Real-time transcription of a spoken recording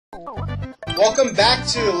Welcome back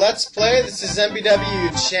to Let's Play. This is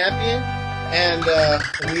MBW Champion, and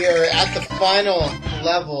we are at the final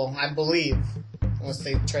level, I believe, unless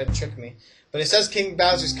they try to trick me. But it says King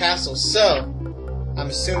Bowser's Castle, so I'm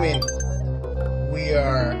assuming we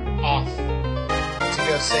are off to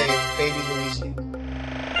go save Baby Luigi.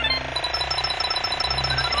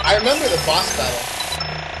 I remember the boss battle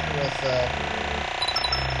with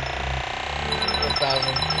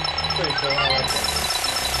Bowser. Pretty cool. I like it.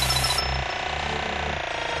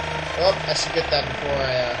 Oh, I should get that before I...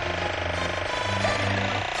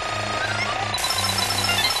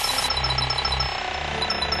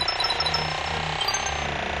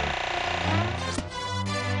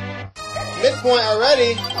 Midpoint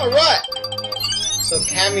already? Alright! So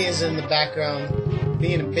Cammy is in the background,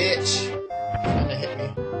 being a bitch. Trying to hit me.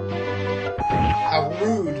 How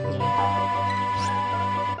rude.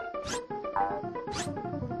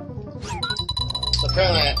 So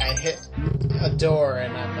apparently I hit a door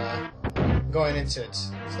and I'm going into it.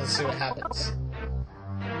 So let's see what happens.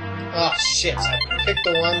 Oh shit, I picked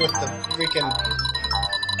the one with the freaking...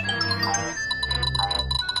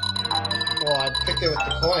 Well, I picked it with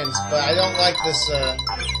the coins, but I don't like this,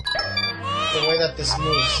 the way that this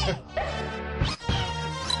moves.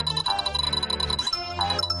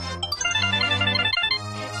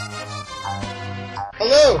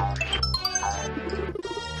 Hello!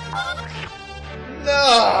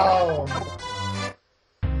 No!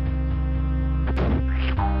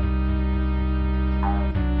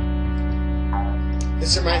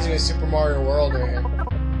 This reminds me of Super Mario World right here.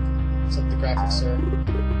 Except the graphics are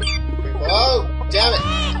pretty cool. Oh! Damn it!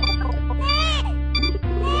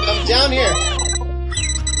 Come down here!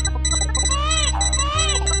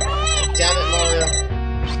 Damn it, Mario.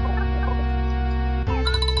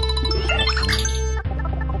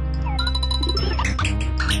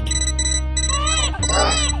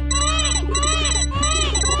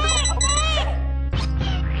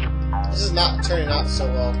 This is not turning out so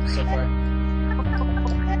well so far.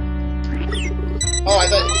 Oh, I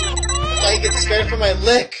thought he got scared from my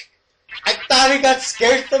lick! I thought he got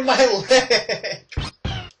scared from my lick!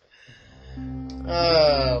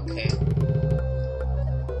 Okay.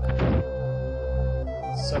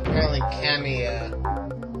 So apparently Cammy,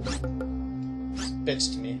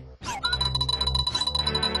 bitched me.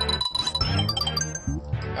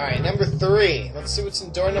 Alright, number 3. Let's see what's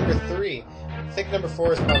in door number 3. I think number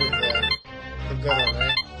 4 is probably the good one,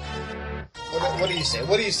 right? What do you say?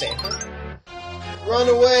 What do you say? Huh? Run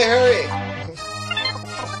away, hurry!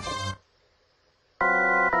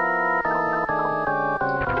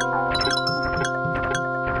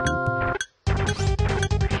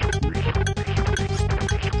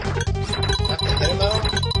 Have to hit him out?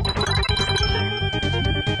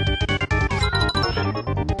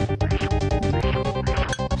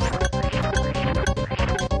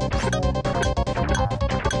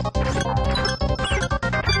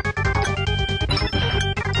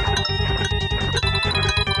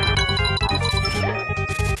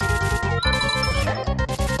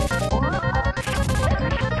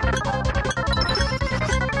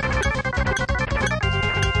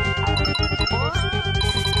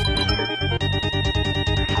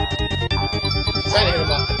 Trying to hit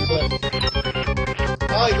him off the cliff.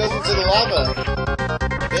 Oh, he goes into the lava.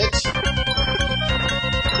 Bitch.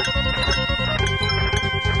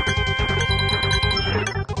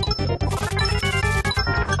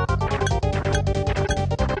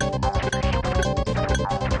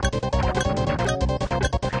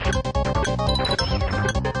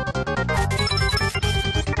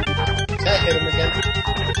 Did I hit him again?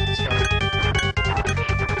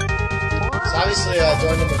 So obviously,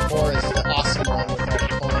 door number 4 is the awesome one with all the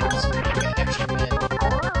coins, so we can get extra men.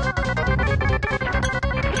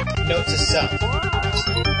 Note to self.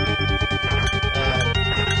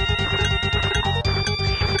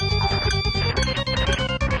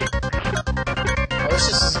 I wish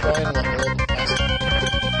this is going like a little bit faster.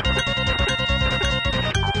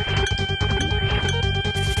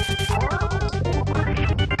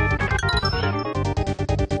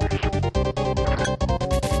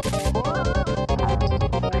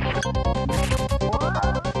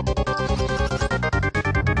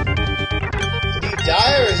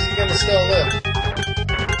 Die, or is he gonna still live?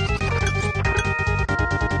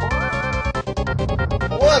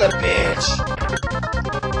 What a bitch!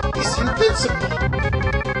 He's invincible!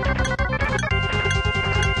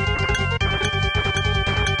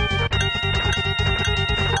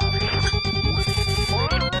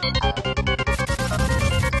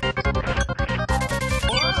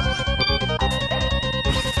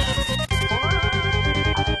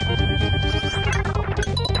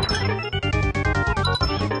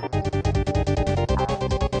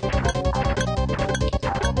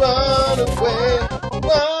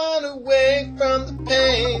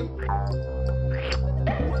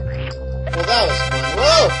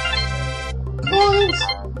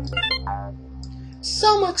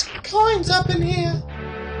 so much coins up in here.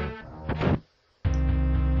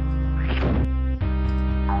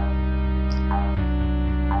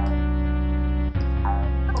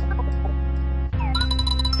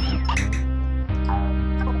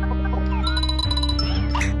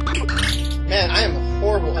 Man, I am a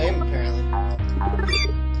horrible aim, apparently.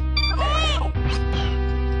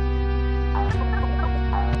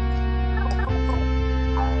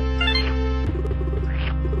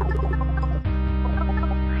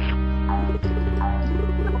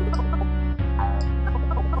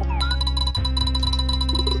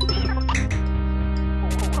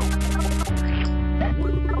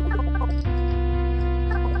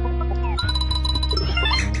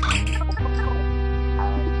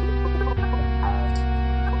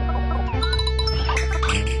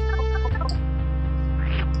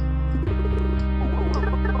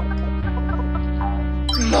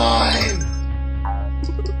 Mine!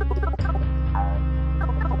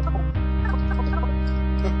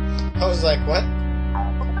 I was like, what?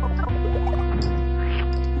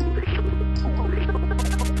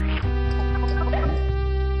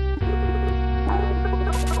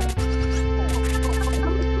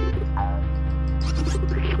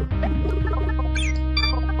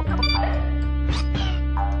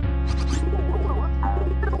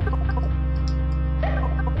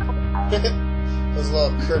 Those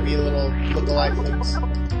little Kirby little look-alike things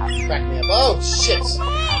crack me up. Oh, shit!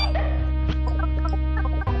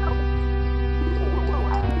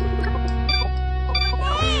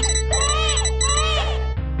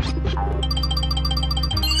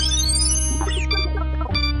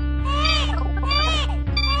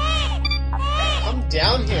 I'm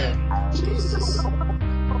down here. Jesus. Am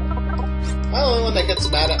I the only one that gets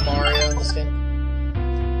mad at Mario in this game?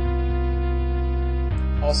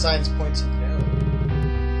 All signs point to no.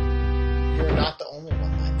 You're not the only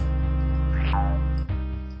one, Michael.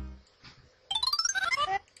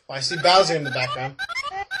 Oh, I see Bowser in the background.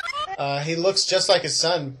 He looks just like his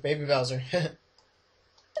son, Baby Bowser.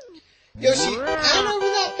 Yoshi, hand over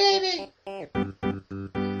that baby!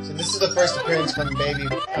 So this is the first appearance from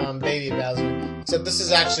Baby Bowser. Except this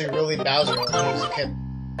is actually really Bowser when he was a kid.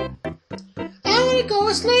 I wanna go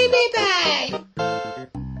with Sleepy Bay!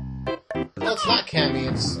 No, it's not Cammy,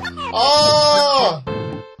 it's... Oh!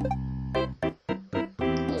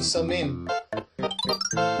 That was so mean.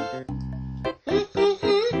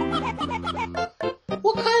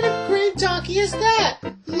 What kind of green donkey is that?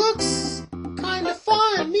 Looks kinda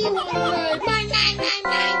fun. Me want to ride. Mine, mine, mine,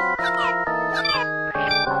 mine.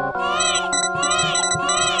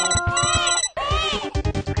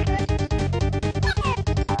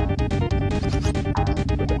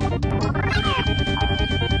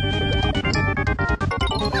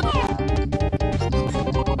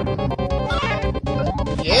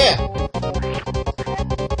 Yeah!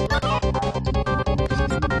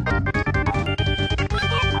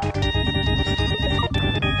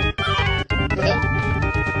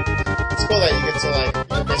 It's cool that you get to, like,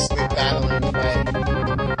 you're basically battling by...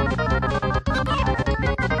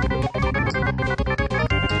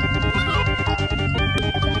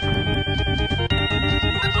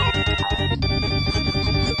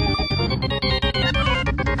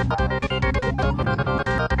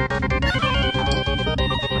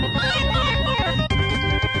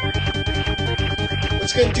 What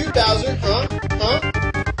you gonna do, Bowser? Huh? Huh?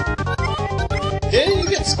 Didn't you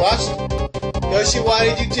get squashed? Yoshi, why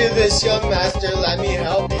did you do this, young master? Let me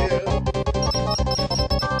help you.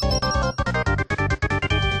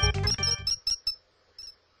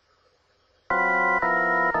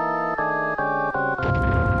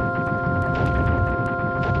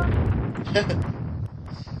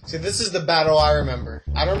 See, this is the battle I remember.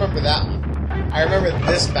 I don't remember that one. I remember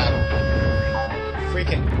this battle.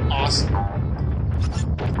 Freaking awesome.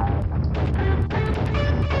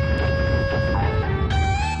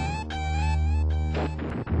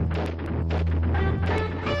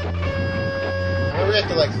 I remember we have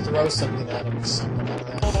to, like, throw something at him or something like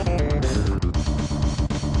that.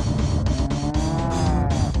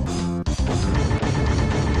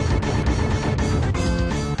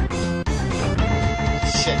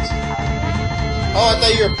 Shit. Oh, I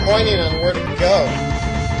thought you were pointing on where to go.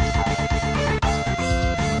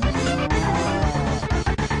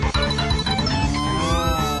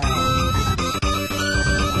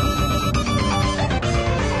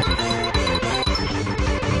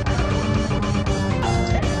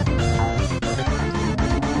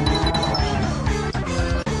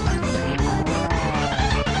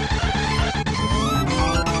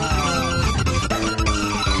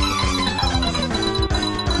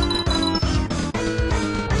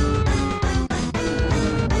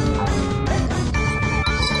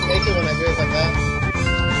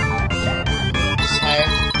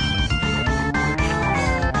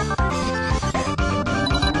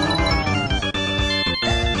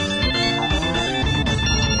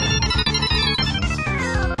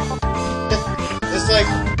 like,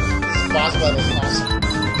 this boss battle is awesome.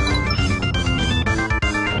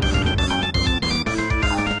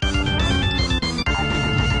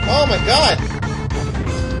 Oh my god!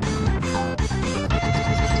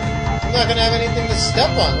 I'm not gonna have anything to step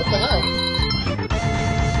on, what the hell?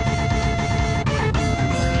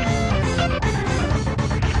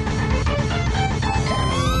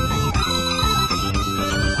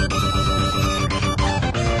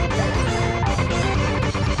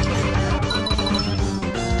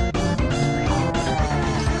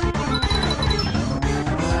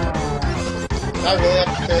 Do I really have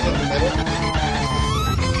to throw it in the middle?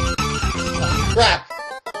 Oh, crap!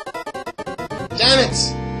 Damn it!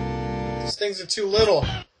 These things are too little.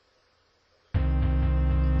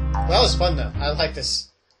 Well, that was fun though. I like this.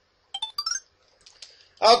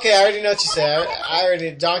 Okay, I already know what you say. I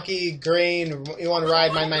already... Donkey, green, you want to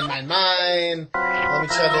ride? Mine. Let me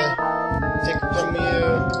try to take it from you.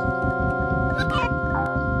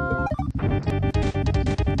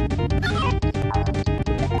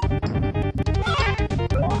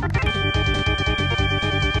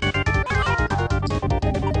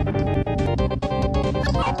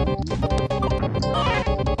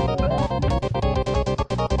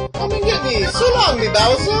 Come and get me! So long, me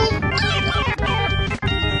Bowser!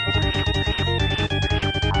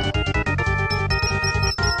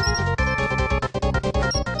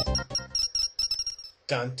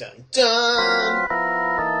 Dun dun dun!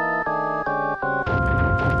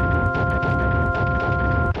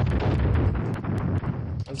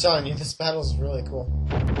 I'm telling you, this battle is really cool.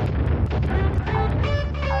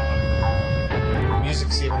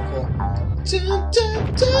 Music's even cool. Dun,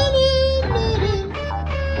 dun, dun, dun, dun.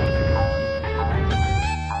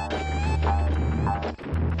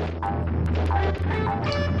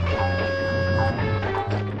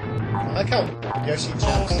 I like how Yoshi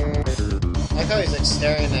jumps. I like how he's like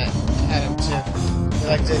staring at him too. They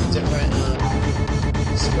like did different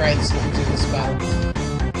sprites to do this battle.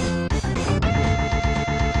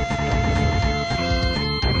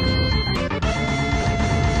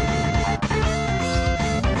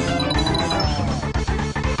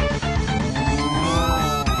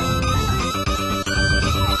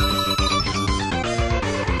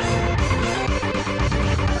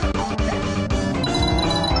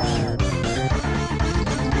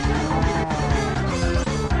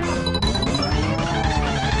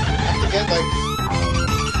 Get like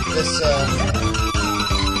this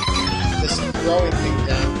throwing thing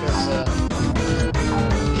down because I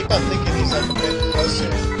keep on thinking he's like a bit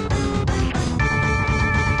closer.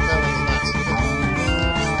 Apparently he's not.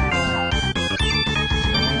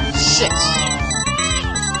 Shit!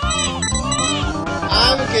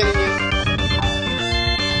 I'm kidding you.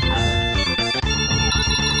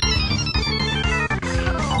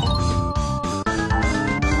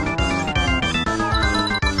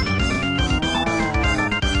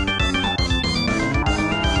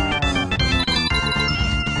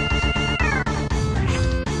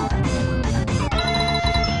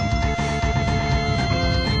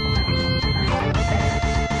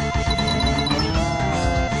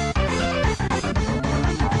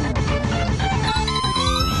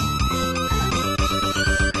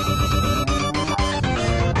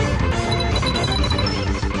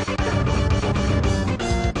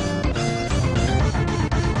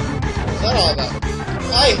 What's that all about?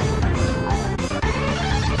 Aye!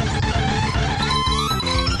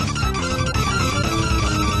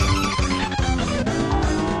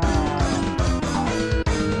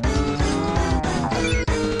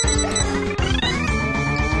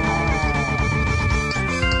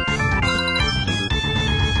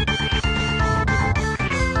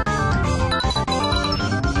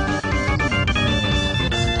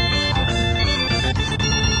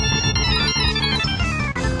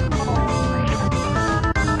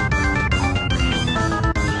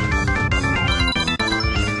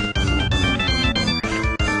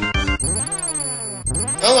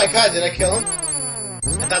 Oh my god, did I kill him?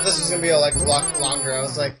 I thought this was gonna be a lot longer. I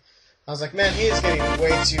was like, man, he is getting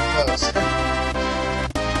way too close. Don't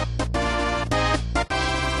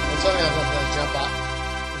tell me I'm about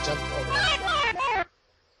to jump over.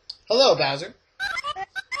 Hello, Bowser.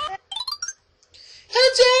 How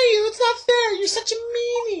dare you? It's not fair. You're such a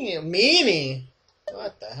meanie. Meanie?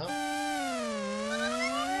 What the hell?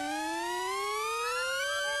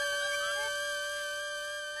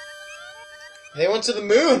 They went to the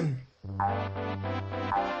moon!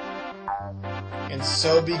 And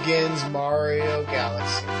so begins Mario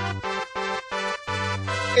Galaxy.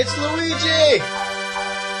 It's Luigi!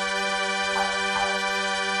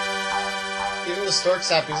 Even the stork's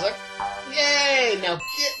happy. He's like, yay! Now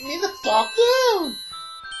get me the fuck down!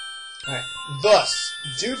 Alright. Thus,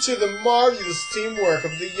 due to the marvelous teamwork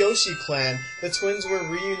of the Yoshi clan, the twins were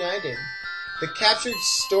reunited. The captured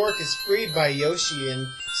stork is freed by Yoshi and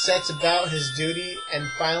sets about his duty and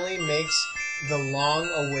finally makes the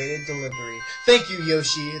long-awaited delivery. Thank you,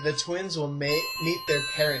 Yoshi. The twins will meet their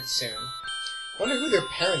parents soon. Wonder who their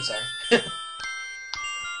parents are.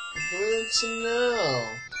 Weird to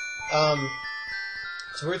know.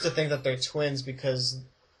 It's weird to think that they're twins because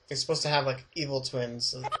they're supposed to have like evil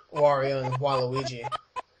twins, Wario and Waluigi.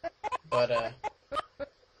 But I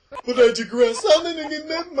digress.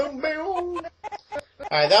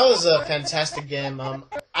 Alright, that was a fantastic game.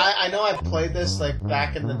 I know I played this like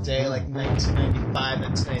back in the day, like 1995,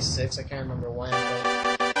 1996. I can't remember when,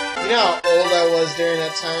 but you know how old I was during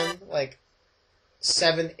that time? Like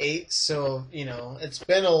 7, 8. So you know, it's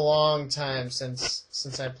been a long time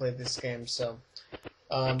since I played this game. So,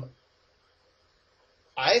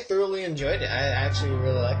 I thoroughly enjoyed it. I actually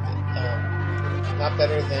really liked it. A lot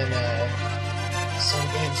better than some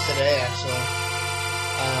games today, actually.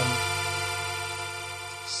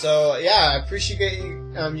 So yeah, I appreciate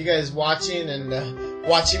you guys watching and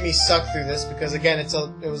watching me suck through this because again, it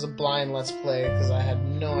was a blind Let's Play because I had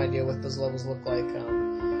no idea what those levels looked like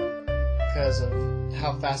because of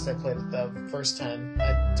how fast I played it the first time.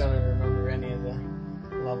 I don't even remember any of the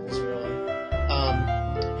levels really.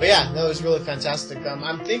 But yeah, that was really fantastic.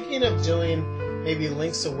 I'm thinking of doing maybe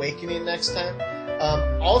Link's Awakening next time.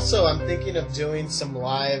 Also, I'm thinking of doing some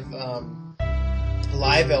live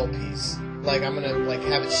LPs. Like I'm gonna like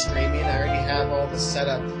have it streaming. I already have all this set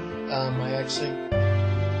up. I actually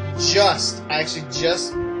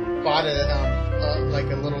just bought like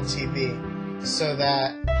a little TV so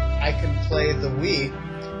that I can play the Wii,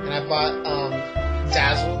 and I bought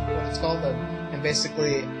Dazzle, what it's called, and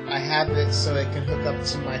basically I have it so it can hook up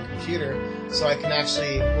to my computer, so I can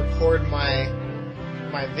actually record my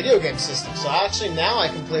video game system. So actually now I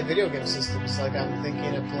can play video game systems. Like I'm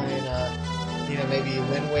thinking of playing, you know, maybe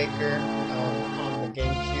Wind Waker on the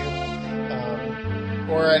GameCube,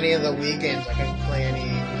 or any of the Wii games. Like I can play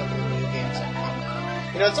any of the new games that come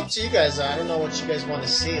out. You know, it's up to you guys. I don't know what you guys want to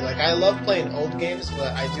see. Like I love playing old games,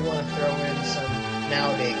 but I do want to throw in some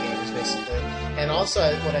nowadays games, basically. And also,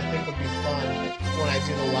 what I think would be fun when I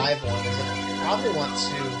do the live one is I probably want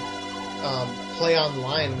to play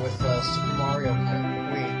online with Super Mario Kart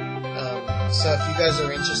Wii. So if you guys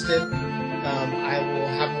are interested, I will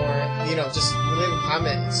have more, you know, just leave a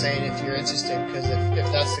comment saying if you're interested, because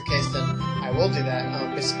if that's the case, then I will do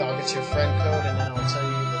that. Basically, I'll get your friend code, and then I'll tell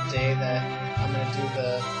you the day that I'm going to do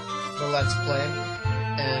the Let's Play,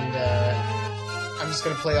 and I'm just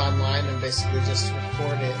going to play online and basically just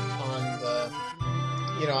record it on the,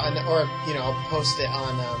 you know, or, you know, I'll post it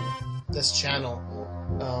on this channel.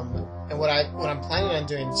 And what I'm planning on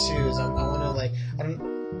doing too is I want to like,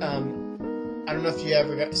 I don't know if you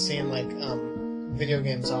ever got seen like Video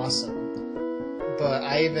Games Awesome, but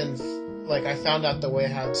I even like I found out the way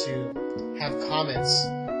how to have comments.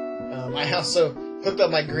 I also hooked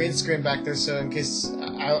up my green screen back there so in case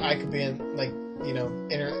I could be in like, you know,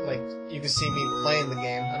 like you can see me playing the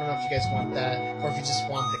game. I don't know if you guys want that or if you just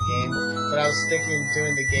want the game, but I was thinking of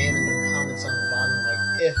doing the game and then comments on the bottom, like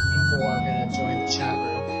if people are gonna join the chat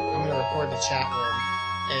room, I'm gonna record the chat room,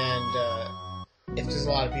 and if there's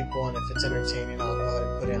a lot of people and if it's entertaining, I'll go ahead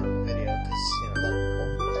and put it on the video because, you know, that'd be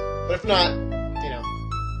cool. But if not, you know,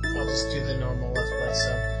 I'll just do the normal Let's Play,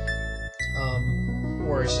 so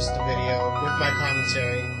or it's just a video with my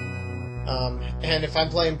commentary. And if I'm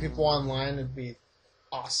playing people online, it'd be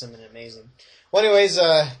awesome and amazing. Well, anyways,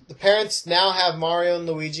 the parents now have Mario and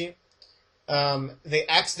Luigi. They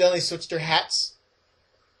accidentally switched their hats,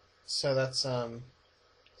 so that's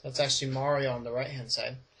actually Mario on the right-hand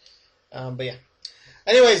side. But yeah.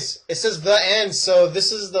 Anyways, it says the end, so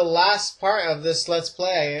this is the last part of this Let's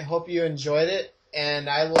Play. I hope you enjoyed it, and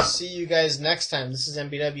I will see you guys next time. This is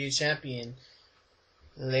MBW Champion.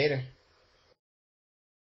 Later.